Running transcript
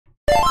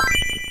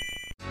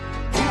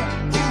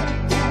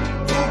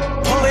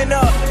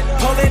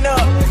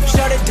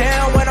it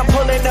down when I'm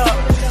pulling up.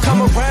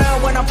 Come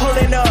around when I'm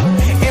pulling up.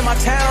 In my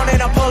town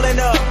and I'm pulling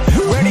up.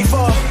 Ready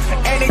for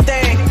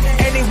anything,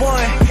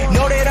 anyone.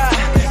 Know that I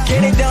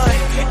get it done.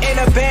 In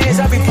the bands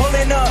I be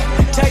pulling up.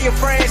 Tell your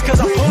friends cause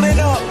I'm pulling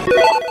up.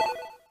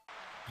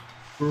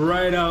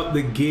 Right out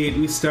the gate,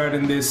 we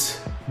starting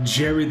this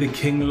Jerry the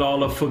King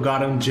Lawler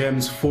Forgotten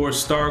Gems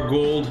 4-star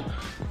gold.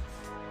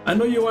 I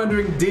know you're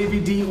wondering,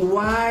 Davey D,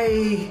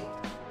 why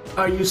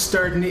are you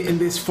starting it in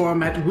this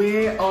format?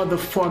 Where are the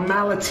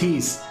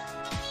formalities?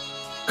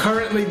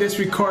 Currently, this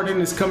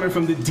recording is coming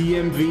from the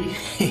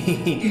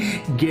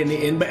DMV, getting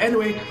it in. But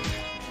anyway,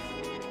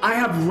 I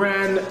have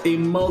ran a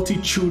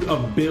multitude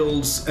of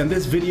builds, and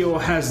this video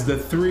has the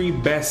 3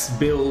 best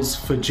builds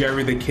for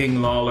Jerry the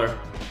King Lawler.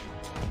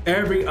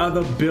 Every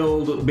other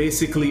build,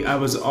 basically, I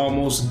was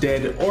almost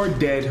dead or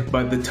dead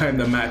by the time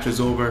the match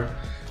was over.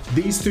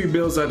 These 3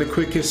 builds are the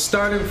quickest,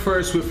 starting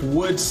first with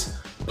Woods,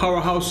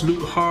 Powerhouse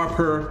Luke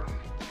Harper,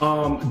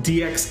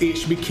 DX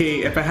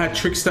HBK. If I had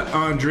Trickster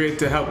Andre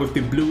to help with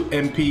the blue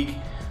MP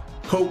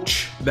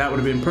coach, that would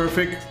have been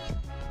perfect.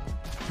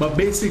 But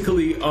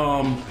basically,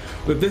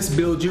 with this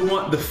build, you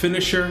want the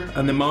finisher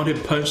and the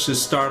mounted punch to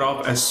start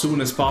off as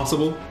soon as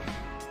possible.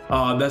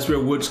 That's where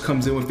Woods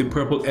comes in with the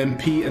purple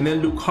MP, and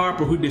then Luke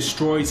Harper, who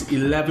destroys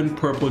 11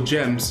 purple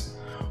gems,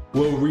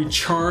 will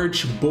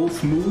recharge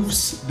both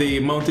moves. The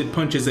mounted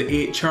punch is an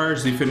 8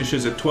 charge, the finisher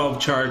is a 12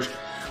 charge.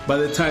 By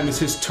the time it's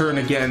his turn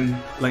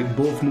again, like,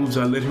 both moves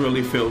are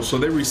literally filled, so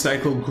they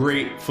recycle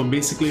great for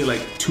basically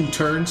like 2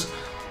 turns.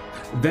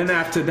 Then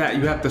after that,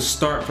 you have to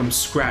start from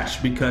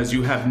scratch because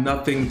you have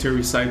nothing to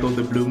recycle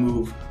the blue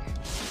move,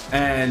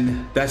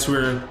 and that's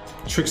where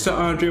Trickster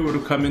Andre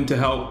would come in to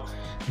help.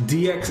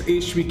 DX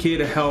HBK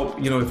to help,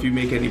 you know, if you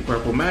make any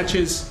purple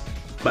matches.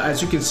 But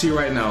as you can see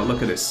right now,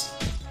 look at this.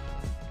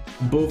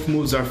 Both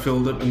moves are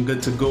filled up and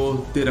good to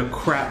go. Did a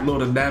crap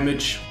load of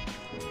damage.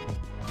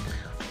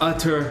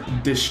 Utter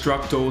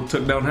Destructo,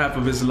 took down half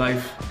of his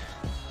life.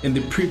 In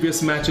the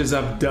previous matches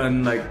I've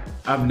done, like,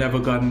 I've never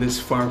gotten this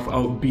far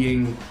without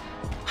being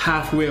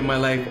halfway in my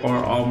life or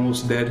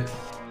almost dead.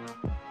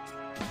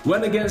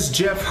 Went against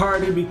Jeff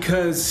Hardy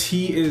because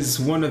he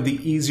is one of the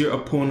easier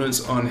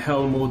opponents on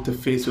Hell mode to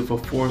face with a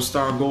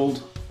 4-star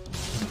gold.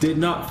 Did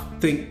not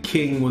think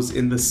King was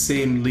in the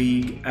same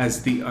league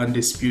as the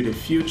Undisputed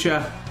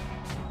Future.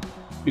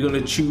 We're gonna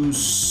choose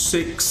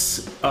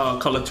 6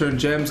 color turn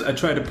gems. I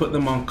try to put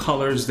them on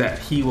colors that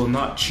he will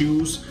not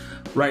choose.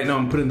 Right now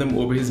I'm putting them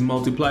over his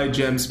multiply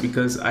gems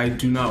because I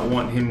do not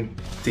want him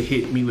to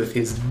hit me with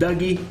his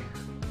Dougie.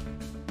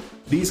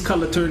 These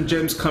color turn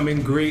gems come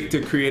in great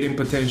to creating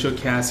potential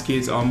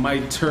cascades on my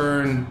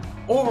turn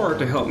or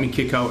to help me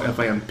kick out if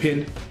I am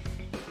pinned.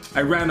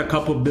 I ran a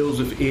couple builds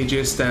with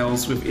AJ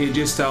Styles. With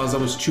AJ Styles I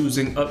was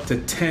choosing up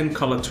to 10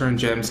 color turn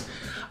gems.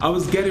 I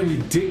was getting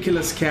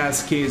ridiculous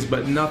cascades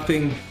but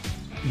nothing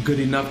good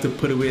enough to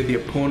put away the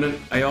opponent.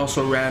 I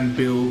also ran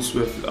builds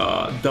with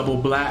double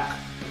black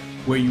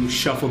where you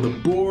shuffle the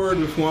board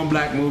with 1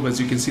 black move, as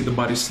you can see the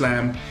body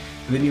slam.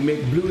 And then you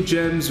make blue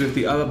gems with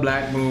the other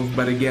black move,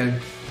 but again,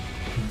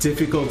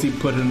 difficulty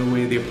putting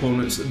away the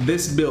opponents.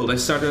 This build, I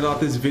started off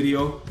this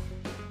video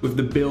with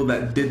the build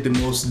that did the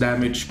most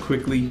damage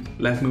quickly,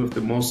 left me with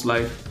the most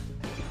life.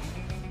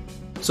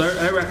 So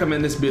I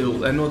recommend this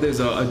build. I know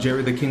there's a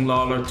Jerry the King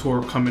Lawler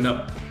tour coming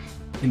up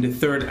in the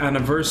 3rd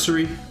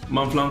anniversary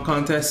month-long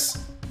contest.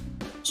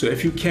 So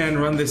if you can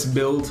run this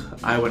build,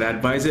 I would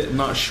advise it.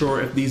 Not sure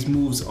if these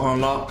moves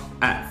unlock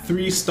at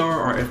 3-star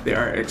or if they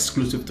are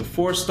exclusive to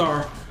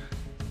 4-star.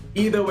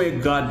 Either way,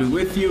 God be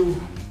with you.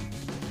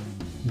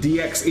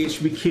 DX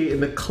HBK in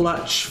the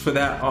clutch for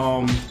that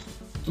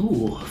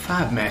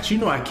 5 match. You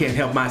know I can't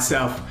help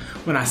myself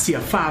when I see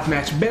a 5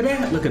 match, baby.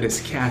 Look at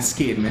this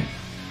cascade, man.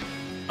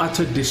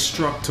 Utter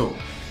Destructo.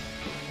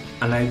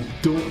 And I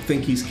don't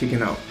think he's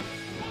kicking out.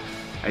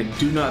 I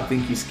do not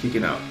think he's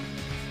kicking out.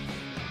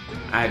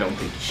 I don't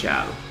think he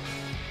shall.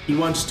 He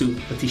wants to,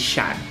 but he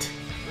shan't.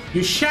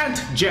 You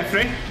shan't,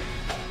 Jeffrey.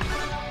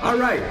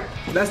 Alright,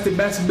 that's the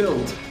best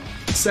build.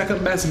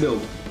 Second best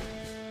build.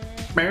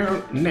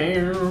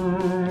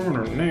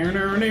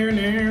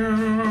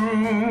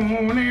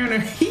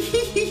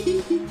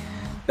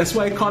 That's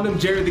why I call him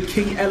Jerry the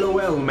King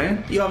LOL,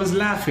 man. He always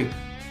laughing.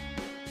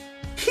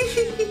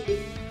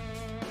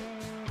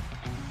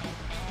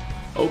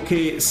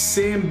 Okay,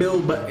 same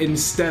build, but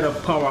instead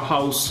of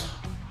Powerhouse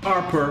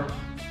Harper,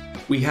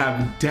 we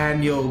have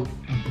Daniel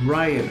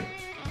Bryan,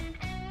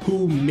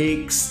 who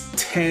makes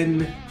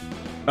 10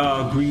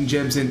 green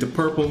gems into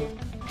purple.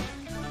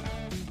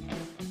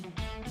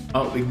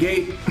 Out the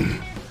gate.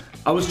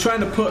 I was trying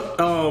to put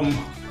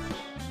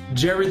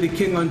Jerry the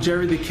King on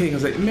Jerry the King. I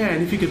was like,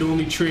 man, if he could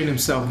only train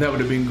himself, that would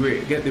have been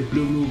great. Get the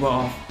blue move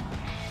off.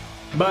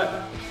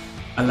 But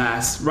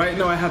alas, right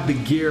now I have the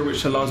gear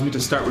which allows me to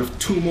start with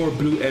 2 more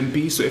blue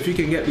MP. So if you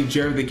can get the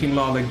Jerry the King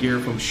Lawler gear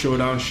from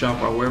Showdown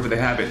Shop or wherever they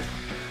have it,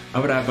 I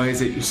would advise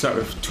that you start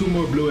with 2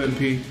 more blue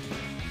MP.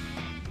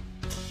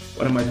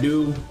 What am I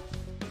do?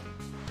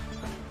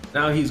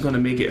 Now he's gonna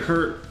make it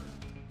hurt,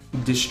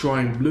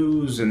 destroying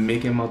blues and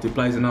making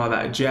multiplies and all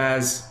that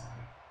jazz.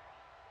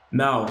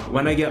 Now,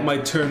 when I get my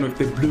turn with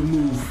the blue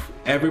move,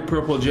 every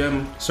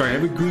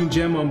green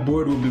gem on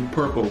board will be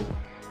purple.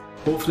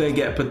 Hopefully I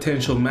get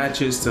potential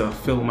matches to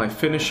fill my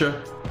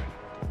finisher.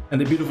 And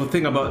the beautiful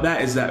thing about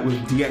that is that with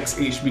DX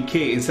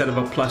HBK, instead of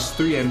a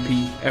 +3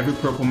 MP, every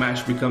purple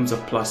match becomes a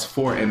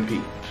 +4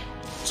 MP.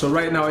 So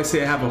right now I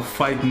say I have a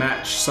fight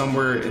match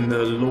somewhere in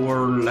the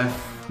lower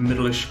left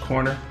middle-ish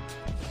corner.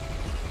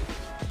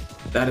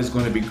 That is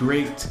going to be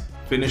great.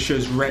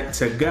 Finisher's ready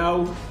to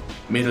go.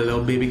 Made a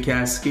little baby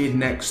cascade.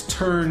 Next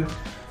turn,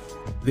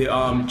 the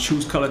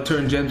choose color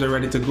turn gems are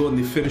ready to go and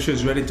the finisher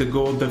is ready to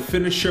go. The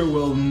finisher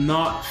will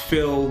not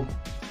fill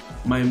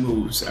my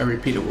moves. I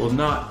repeat, it will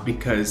not,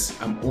 because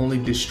I'm only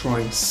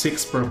destroying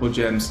 6 purple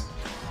gems,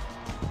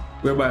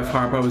 whereby if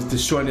Harper was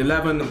destroying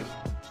 11.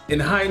 In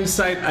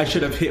hindsight, I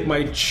should have hit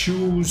my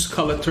choose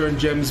color turn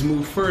gems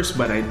move first,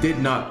 but I did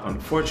not,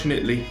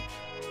 unfortunately.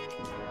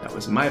 That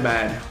was my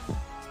bad.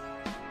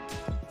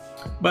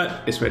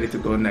 But it's ready to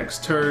go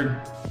next turn.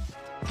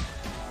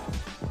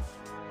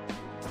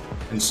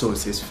 And so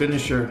is his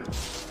finisher.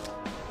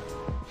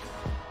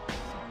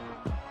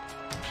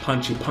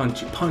 Punchy,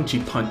 punchy, punchy,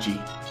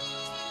 punchy.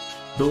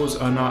 Those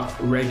are not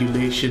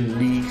regulation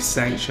league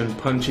sanctioned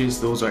punches.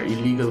 Those are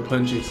illegal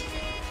punches.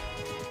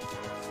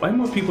 Why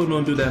more people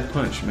don't do that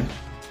punch, man?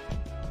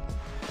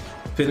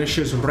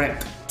 Finisher's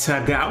ret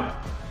to go.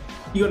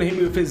 You're gonna hit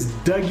me with his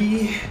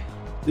Dougie.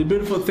 The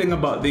beautiful thing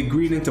about the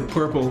green into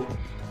purple,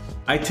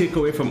 I take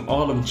away from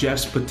all of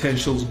Jeff's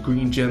potentials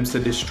green gems to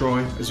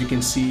destroy. As you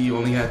can see, you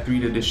only had 3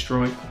 to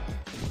destroy.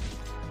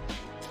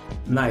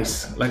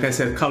 Nice. Like I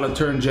said, color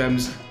turn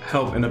gems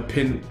help in a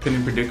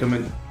pinning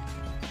predicament.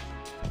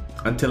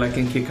 Until I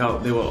can kick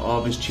out, they will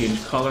always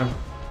change color.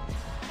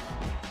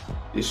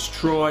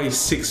 Destroy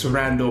 6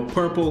 rando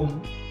purple.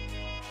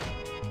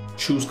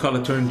 Choose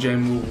color turn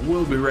gem move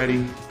will be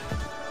ready.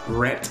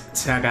 Ret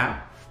Taga.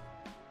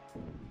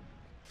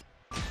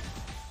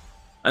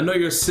 I know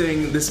you're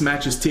saying this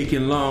match is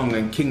taking long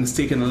and King's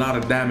taking a lot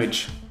of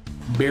damage.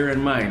 Bear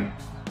in mind,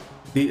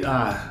 the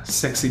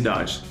sexy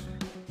dodge.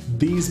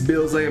 These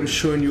builds I am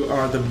showing you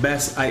are the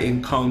best I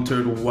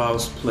encountered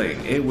whilst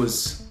playing. It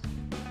was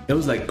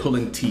like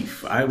pulling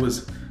teeth. I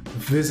was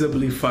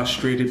visibly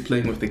frustrated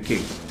playing with the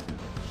King.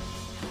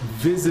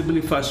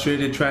 Visibly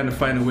frustrated trying to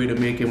find a way to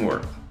make him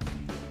work.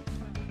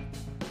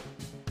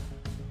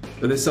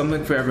 So there's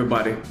something for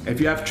everybody.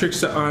 If you have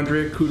Trickster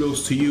Andre,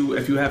 kudos to you.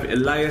 If you have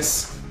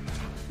Elias,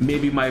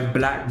 maybe my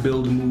black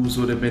build moves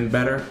would have been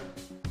better.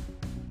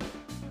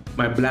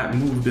 My black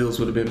move builds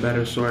would have been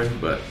better, sorry,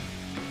 but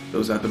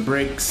those are the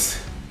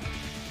breaks.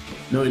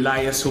 No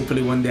Elias,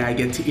 hopefully one day I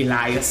get to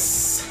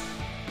Elias.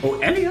 Oh,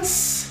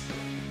 Elias!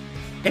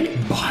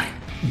 Bye.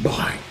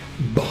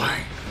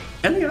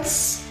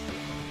 Elias!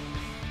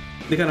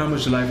 Look at how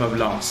much life I've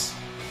lost.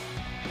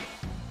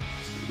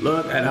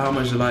 Look at how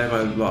much life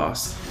I've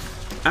lost.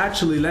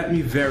 Actually, let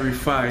me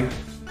verify,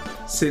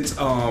 since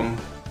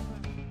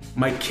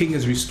my King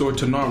is restored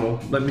to normal.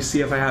 Let me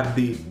see if I have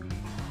the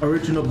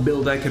original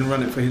build I can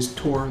run it for his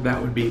tour. That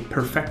would be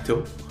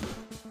perfecto.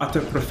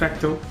 Utter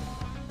perfecto.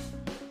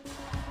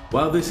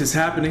 While this is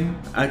happening,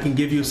 I can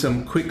give you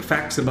some quick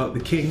facts about the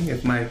King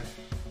if my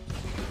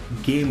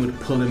game would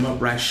pull him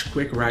up rash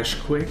quick.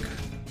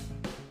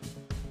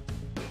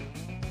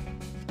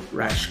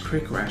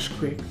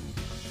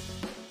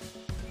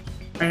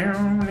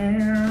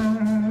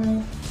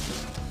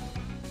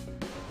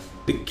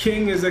 The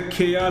King is a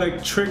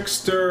chaotic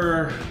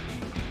trickster.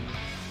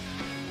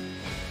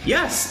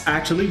 Yes,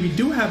 actually, we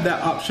do have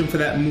that option for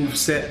that move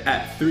set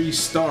at 3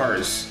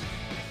 stars.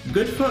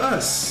 Good for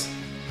us.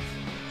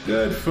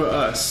 Good for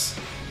us.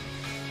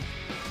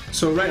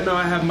 So right now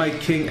I have my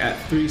King at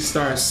 3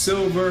 stars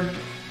silver.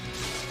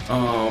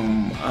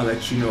 I'll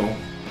let you know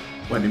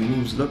what the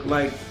moves look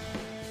like,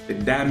 the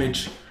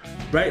damage.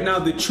 Right now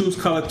the choose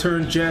color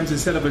turn gems,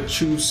 instead of a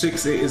choose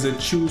 6, it is a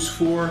choose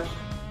 4.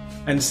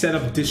 Instead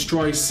of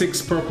destroy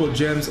 6 purple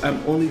gems,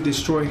 I'm only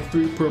destroying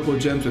 3 purple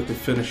gems with the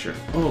finisher.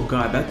 Oh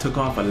god, that took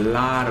off a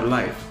lot of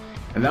life.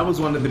 And that was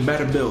one of the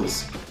better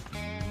builds.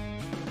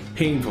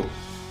 Painful.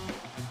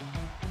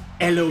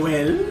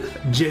 LOL,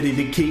 Jerry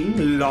the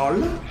King,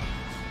 lol.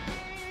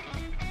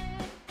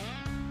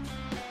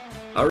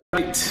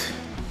 Alright.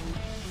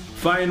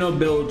 Final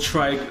build,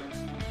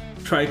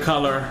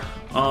 tricolor.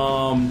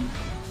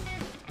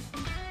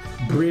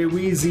 Bray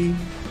Weezy,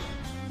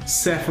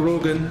 Seth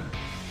Rogen,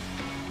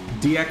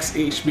 DX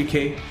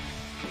HBK.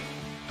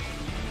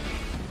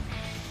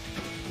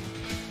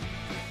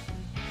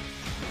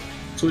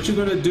 So what you're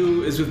gonna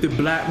do is with the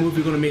black move,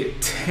 you're gonna make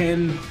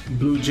 10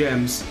 blue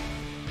gems,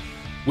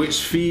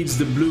 which feeds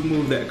the blue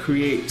move that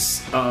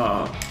creates,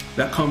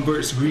 that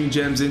converts green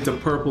gems into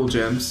purple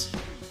gems.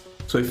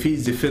 So it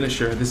feeds the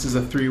finisher. This is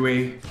a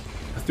three-way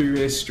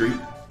street.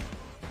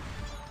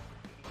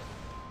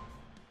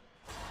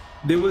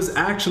 There was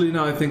actually,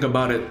 now I think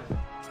about it,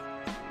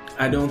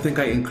 I don't think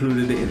I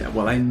included it in,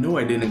 well, I know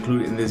I didn't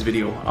include it in this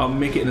video. I'll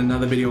make it in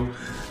another video.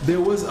 There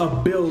was a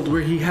build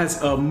where he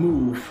has a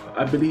move.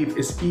 I believe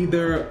it's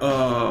either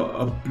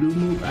a blue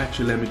move.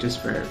 Actually, let me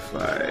just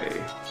verify.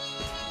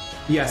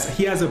 Yes,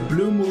 he has a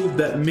blue move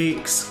that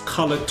makes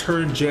color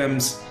turn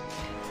gems.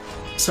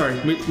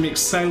 Sorry, makes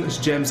silence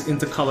gems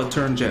into color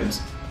turn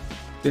gems.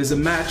 There's a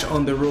match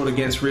on the road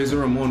against Razor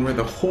Ramon where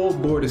the whole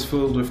board is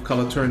filled with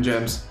color turn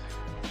gems.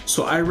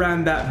 So I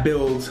ran that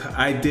build.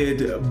 I did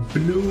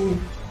blue,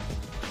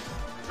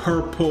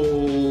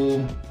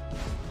 purple,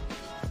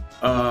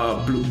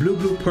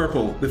 blue,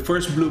 purple. The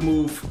first blue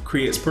move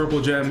creates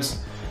purple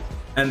gems,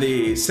 and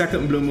the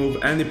second blue move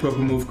and the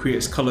purple move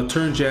creates color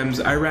turn gems.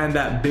 I ran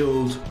that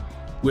build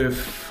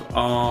with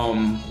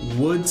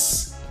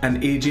Woods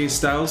and AJ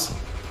Styles.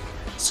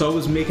 So I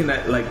was making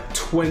that like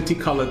 20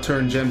 color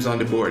turn gems on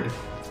the board.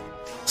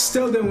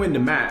 Still didn't win the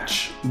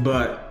match,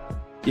 but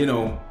you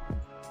know,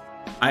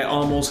 I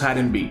almost had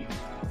him beat.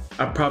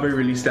 I'll probably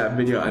release that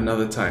video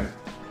another time.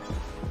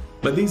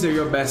 But these are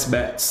your best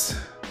bets.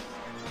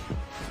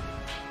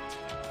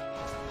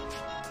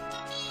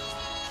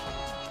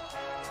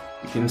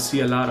 You can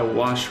see a lot of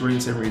wash,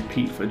 rinse, and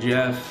repeat for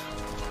Jeff.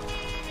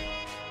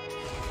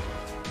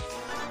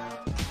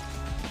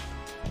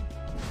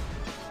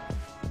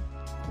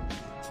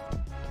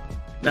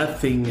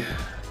 Nothing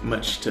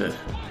much to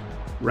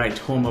write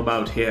home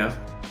about here.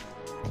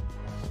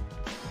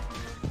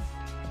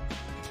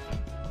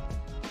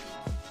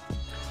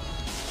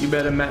 You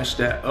better match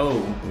that.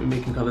 Oh, we're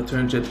making color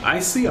turn gems. I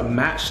see a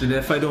match that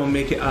if I don't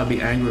make it, I'll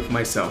be angry with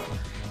myself.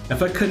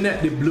 If I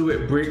connect the blue,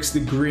 it breaks the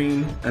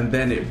green, and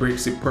then it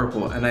breaks the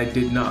purple, and I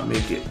did not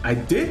make it. I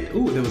did?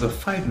 Ooh, there was a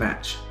 5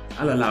 match.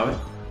 I'll allow it.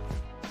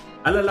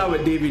 I'll allow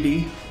it, Davey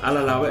D. I'll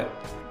allow it.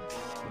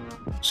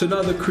 So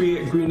now the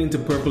create green into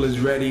purple is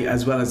ready,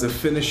 as well as a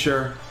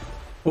finisher.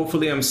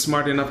 Hopefully I'm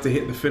smart enough to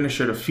hit the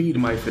finisher to feed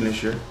my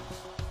finisher.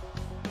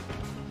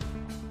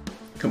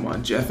 Come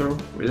on, Jethro,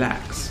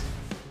 relax.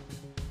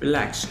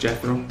 Relax,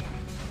 Jethro.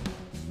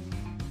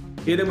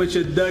 Hit him with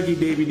your Dougie,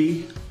 Davey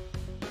D.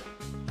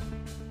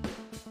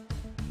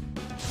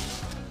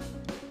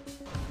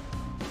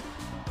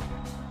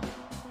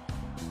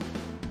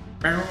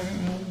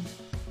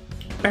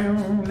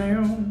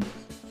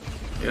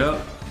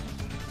 Yep.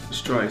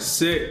 Destroy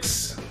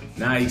 6.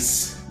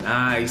 Nice.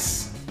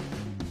 Nice.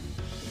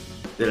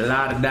 Did a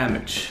lot of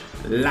damage.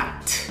 A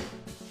lot.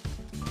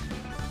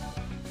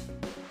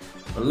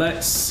 But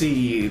let's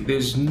see.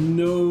 There's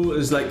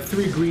like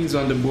 3 greens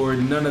on the board.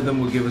 None of them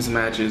will give us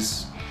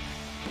matches.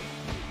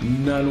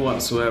 None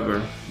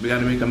whatsoever. We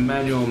gotta make a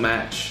manual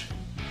match.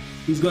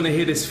 He's gonna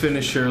hit his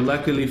finisher.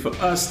 Luckily for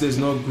us, there's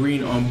no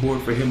green on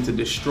board for him to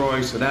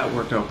destroy, so that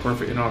worked out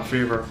perfect in our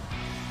favor.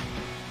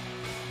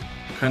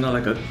 Kind of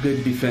like a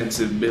good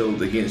defensive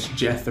build against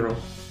Jethro.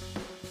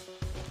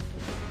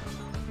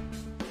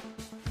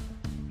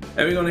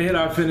 And we're gonna hit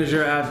our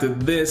finisher after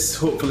this.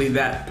 Hopefully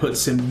that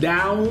puts him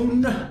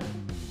down.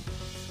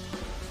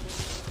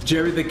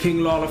 Jerry the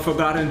King Lawler,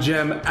 Forgotten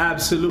Gem.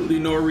 Absolutely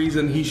no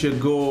reason he should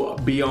go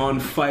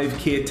beyond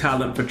 5K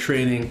talent for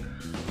training.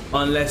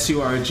 Unless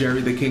you are a Jerry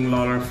the King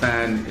Lawler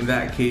fan. In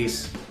that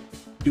case,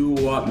 do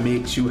what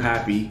makes you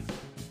happy.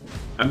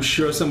 I'm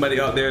sure somebody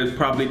out there is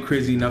probably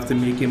crazy enough to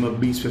make him a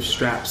beast with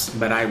straps,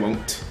 but I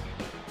won't.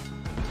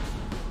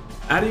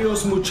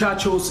 Adios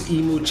muchachos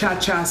y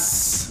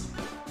muchachas.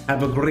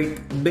 Have a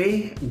great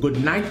day,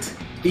 good night,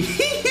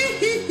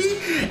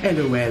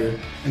 LOL,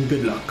 and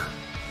good luck.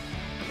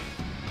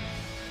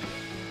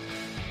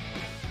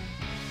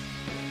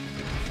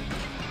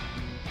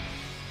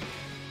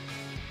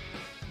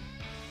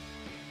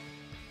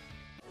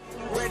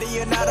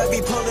 Or not, I'll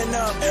be pulling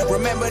up.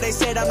 Remember they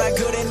said I'm not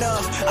good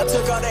enough. I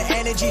took all the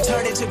energy,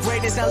 turned it to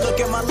greatness. Now look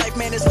at my life,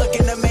 man, it's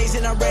looking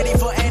amazing. I'm ready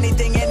for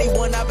anything,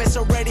 anyone. I've been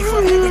so ready for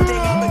everything.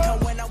 I've become